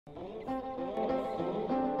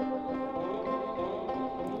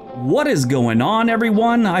What is going on,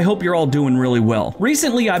 everyone? I hope you're all doing really well.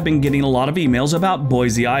 Recently, I've been getting a lot of emails about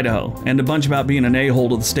Boise, Idaho, and a bunch about being an a-hole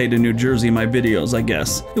to the state of New Jersey in my videos, I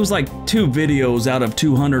guess. It was like 2 videos out of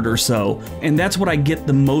 200 or so, and that's what I get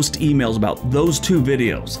the most emails about, those 2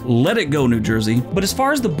 videos. Let it go, New Jersey. But as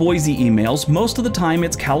far as the Boise emails, most of the time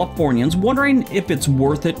it's Californians wondering if it's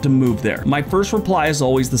worth it to move there. My first reply is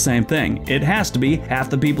always the same thing. It has to be.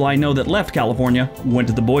 Half the people I know that left California went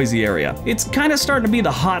to the Boise area. It's kind of starting to be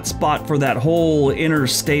the hot spot for that whole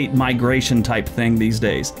interstate migration type thing these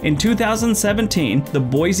days. In 2017, the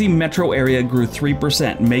Boise metro area grew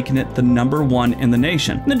 3%, making it the #1 in the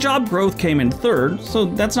nation. The job growth came in 3rd, so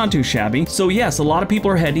that's not too shabby. So yes, a lot of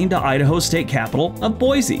people are heading to Idaho's state capital of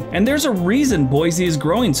Boise. And there's a reason Boise is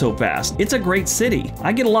growing so fast. It's a great city.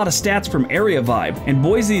 I get a lot of stats from Area Vibe, and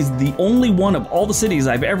Boise is the only one of all the cities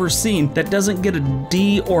I've ever seen that doesn't get a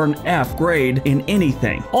D or an F grade in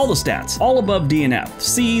anything. All the stats, all above D and F,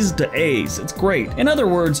 C's to A's. It's great. In other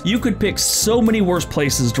words, you could pick so many worse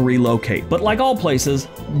places to relocate, but like all places,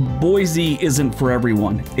 Boise isn't for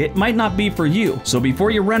everyone. It might not be for you. So before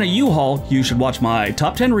you rent a U-Haul, you should watch my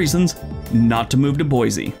top 10 reasons not to move to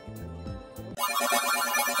Boise.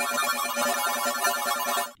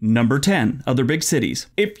 Number 10, other big cities.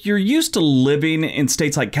 If you're used to living in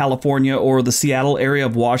states like California or the Seattle area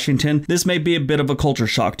of Washington, this may be a bit of a culture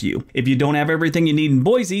shock to you. If you don't have everything you need in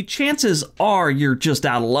Boise, chances are you're just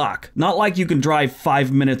out of luck. Not like you can drive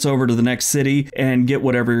 5 minutes over to the next city and get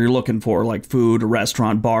whatever you're looking for, like food, a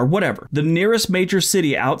restaurant, bar, whatever. The nearest major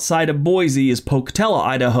city outside of Boise is Pocatello,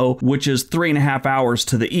 Idaho, which is 3.5 hours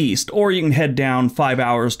to the east, or you can head down 5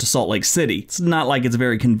 hours to Salt Lake City. It's not like it's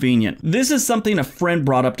very convenient. This is something a friend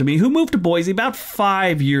brought up to me who moved to Boise about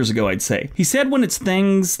 5 years ago, I'd say. He said when it's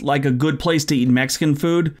things like a good place to eat Mexican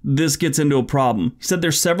food, this gets into a problem. He said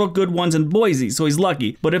there's several good ones in Boise, so he's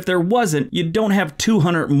lucky. But if there wasn't, you don't have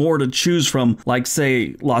 200 more to choose from, like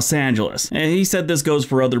say Los Angeles. And he said this goes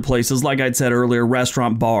for other places, like I'd said earlier,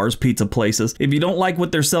 restaurant, bars, pizza places. If you don't like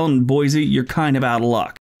what they're selling in Boise, you're kind of out of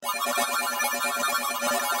luck.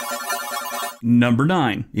 Number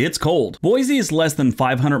 9, it's cold. Boise is less than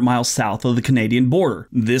 500 miles south of the Canadian border.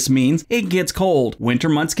 This means it gets cold. Winter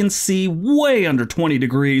months can see way under 20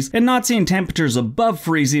 degrees and not seeing temperatures above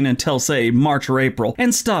freezing until say March or April.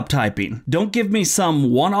 And stop typing. Don't give me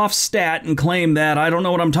some one-off stat and claim that I don't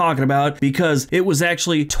know what I'm talking about because it was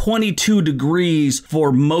actually 22 degrees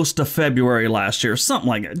for most of February last year. Something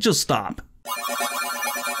like that. Just stop.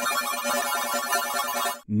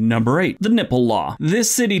 Number 8, the nipple law. This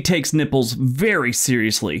city takes nipples very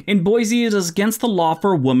seriously. In Boise, it is against the law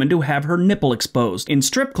for a woman to have her nipple exposed. In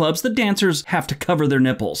strip clubs, the dancers have to cover their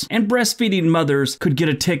nipples. And breastfeeding mothers could get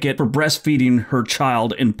a ticket for breastfeeding her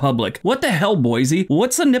child in public. What the hell, Boise?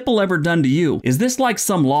 What's a nipple ever done to you? Is this like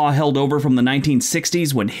some law held over from the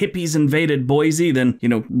 1960s when hippies invaded Boise, then,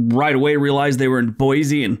 right away realized they were in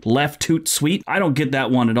Boise and left toot sweet? I don't get that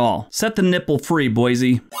one at all. Set the nipple free,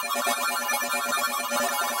 Boise.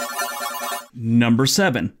 Number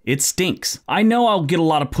 7, it stinks. I know I'll get a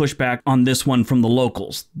lot of pushback on this one from the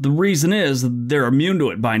locals. The reason is they're immune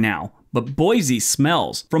to it by now. But Boise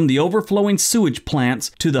smells. From the overflowing sewage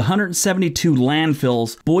plants to the 172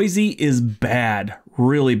 landfills, Boise is bad.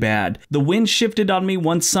 Really bad. The wind shifted on me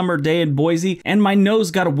one summer day in Boise, and my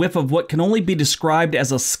nose got a whiff of what can only be described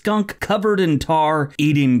as a skunk covered in tar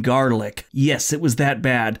eating garlic. Yes, it was that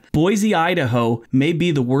bad. Boise, Idaho may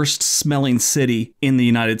be the worst smelling city in the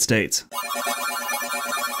United States.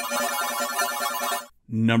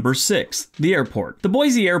 Number 6, the airport. The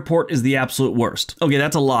Boise airport is the absolute worst. Okay,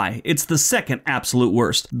 that's a lie. It's the second absolute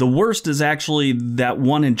worst. The worst is actually that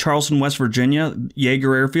one in Charleston, West Virginia,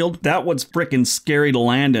 Yeager Airfield. That one's frickin' scary to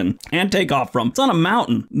land in and take off from. It's on a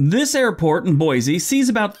mountain. This airport in Boise sees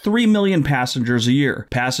about 3 million passengers a year.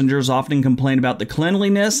 Passengers often complain about the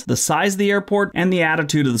cleanliness, the size of the airport, and the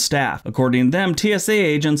attitude of the staff. According to them, TSA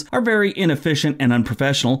agents are very inefficient and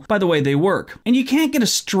unprofessional by the way they work. And you can't get a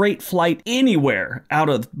straight flight anywhere out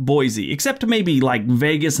of Boise, except maybe like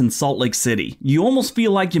Vegas and Salt Lake City. You almost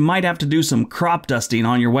feel like you might have to do some crop dusting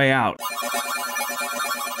on your way out.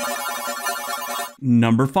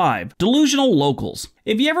 Number 5, delusional locals.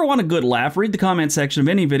 If you ever want a good laugh, read the comment section of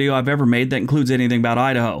any video I've ever made that includes anything about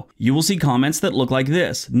Idaho. You will see comments that look like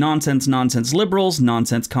this: nonsense, nonsense liberals,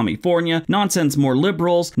 nonsense California, nonsense more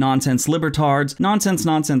liberals, nonsense libertards, nonsense,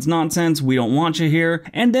 nonsense, nonsense, we don't want you here.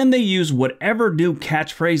 And then they use whatever new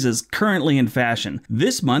catchphrases currently in fashion.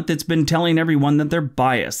 This month, it's been telling everyone that they're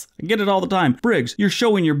biased. I get it all the time. Briggs, you're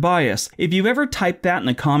showing your bias. If you've ever typed that in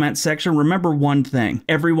the comment section, remember one thing: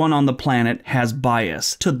 everyone on the planet has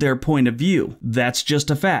bias to their point of view. That's just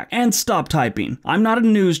a fact. And stop typing. I'm not a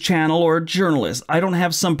news channel or a journalist. I don't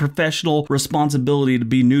have some professional responsibility to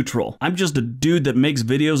be neutral. I'm just a dude that makes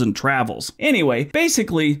videos and travels. Anyway,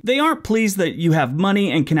 basically, they aren't pleased that you have money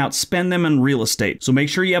and can outspend them in real estate. So make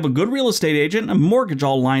sure you have a good real estate agent, a mortgage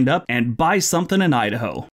all lined up, and buy something in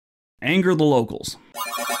Idaho. Anger the locals.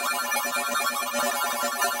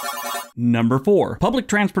 Number 4. Public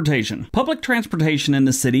transportation. Public transportation in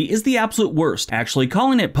the city is the absolute worst. Actually,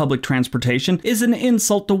 calling it public transportation is an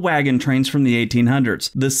insult to wagon trains from the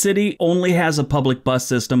 1800s. The city only has a public bus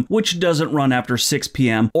system, which doesn't run after 6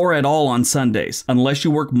 p.m. or at all on Sundays. Unless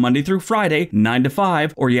you work Monday through Friday, 9 to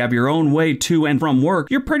 5, or you have your own way to and from work,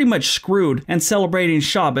 you're pretty much screwed and celebrating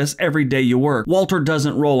Shabbos every day you work. Walter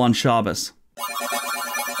doesn't roll on Shabbos.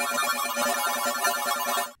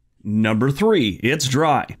 Number 3, it's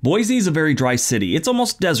dry. Boise is a very dry city. It's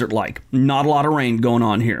almost desert-like. Not a lot of rain going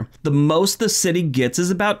on here. The most the city gets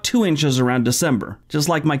is about 2 inches around December, just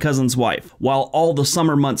like my cousin's wife. While all the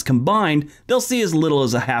summer months combined, they'll see as little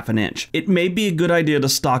as a half an inch. It may be a good idea to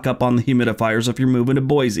stock up on the humidifiers if you're moving to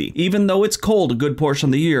Boise. Even though it's cold a good portion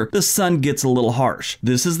of the year, the sun gets a little harsh.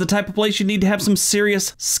 This is the type of place you need to have some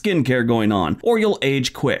serious skincare going on, or you'll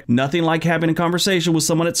age quick. Nothing like having a conversation with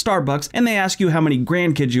someone at Starbucks and they ask you how many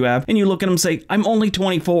grandkids you have, and you look at them and say, I'm only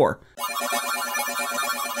 24.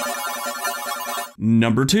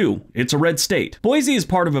 Number 2, it's a red state. Boise is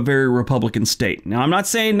part of a very Republican state. Now, I'm not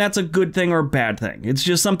saying that's a good thing or a bad thing. It's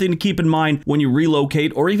just something to keep in mind when you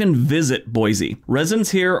relocate or even visit Boise.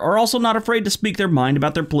 Residents here are also not afraid to speak their mind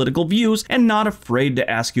about their political views and not afraid to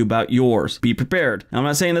ask you about yours. Be prepared. Now, I'm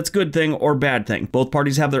not saying that's a good thing or bad thing. Both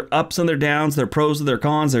parties have their ups and their downs, their pros and their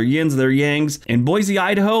cons, their yins and their yangs. In Boise,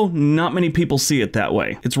 Idaho, not many people see it that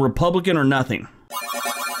way. It's Republican or nothing.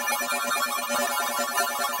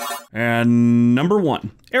 And number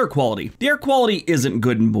 1, air quality. The air quality isn't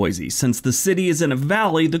good in Boise. Since the city is in a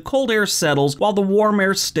valley, the cold air settles while the warm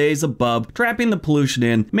air stays above, trapping the pollution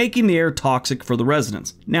in, making the air toxic for the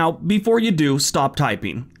residents. Now, before you do, stop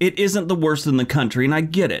typing. It isn't the worst in the country, and I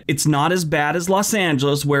get it. It's not as bad as Los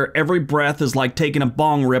Angeles, where every breath is like taking a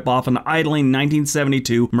bong rip off an idling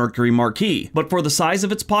 1972 Mercury Marquis. But for the size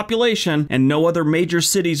of its population, and no other major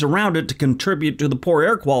cities around it to contribute to the poor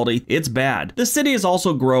air quality, it's bad. The city is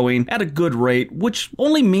also growing at a good rate, which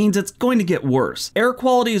only means it's going to get worse. Air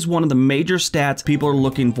quality is one of the major stats people are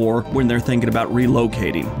looking for when they're thinking about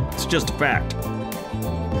relocating. It's just a fact.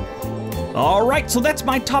 Alright, so that's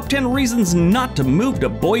my top 10 reasons not to move to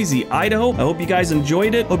Boise, Idaho. I hope you guys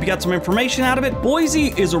enjoyed it. Hope you got some information out of it.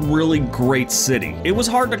 Boise is a really great city. It was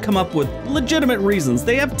hard to come up with legitimate reasons.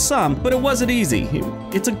 They have some, but it wasn't easy.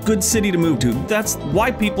 It's a good city to move to. That's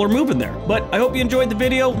why people are moving there. But I hope you enjoyed the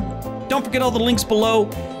video. Don't forget all the links below.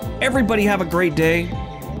 Everybody have a great day.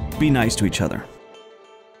 Be nice to each other.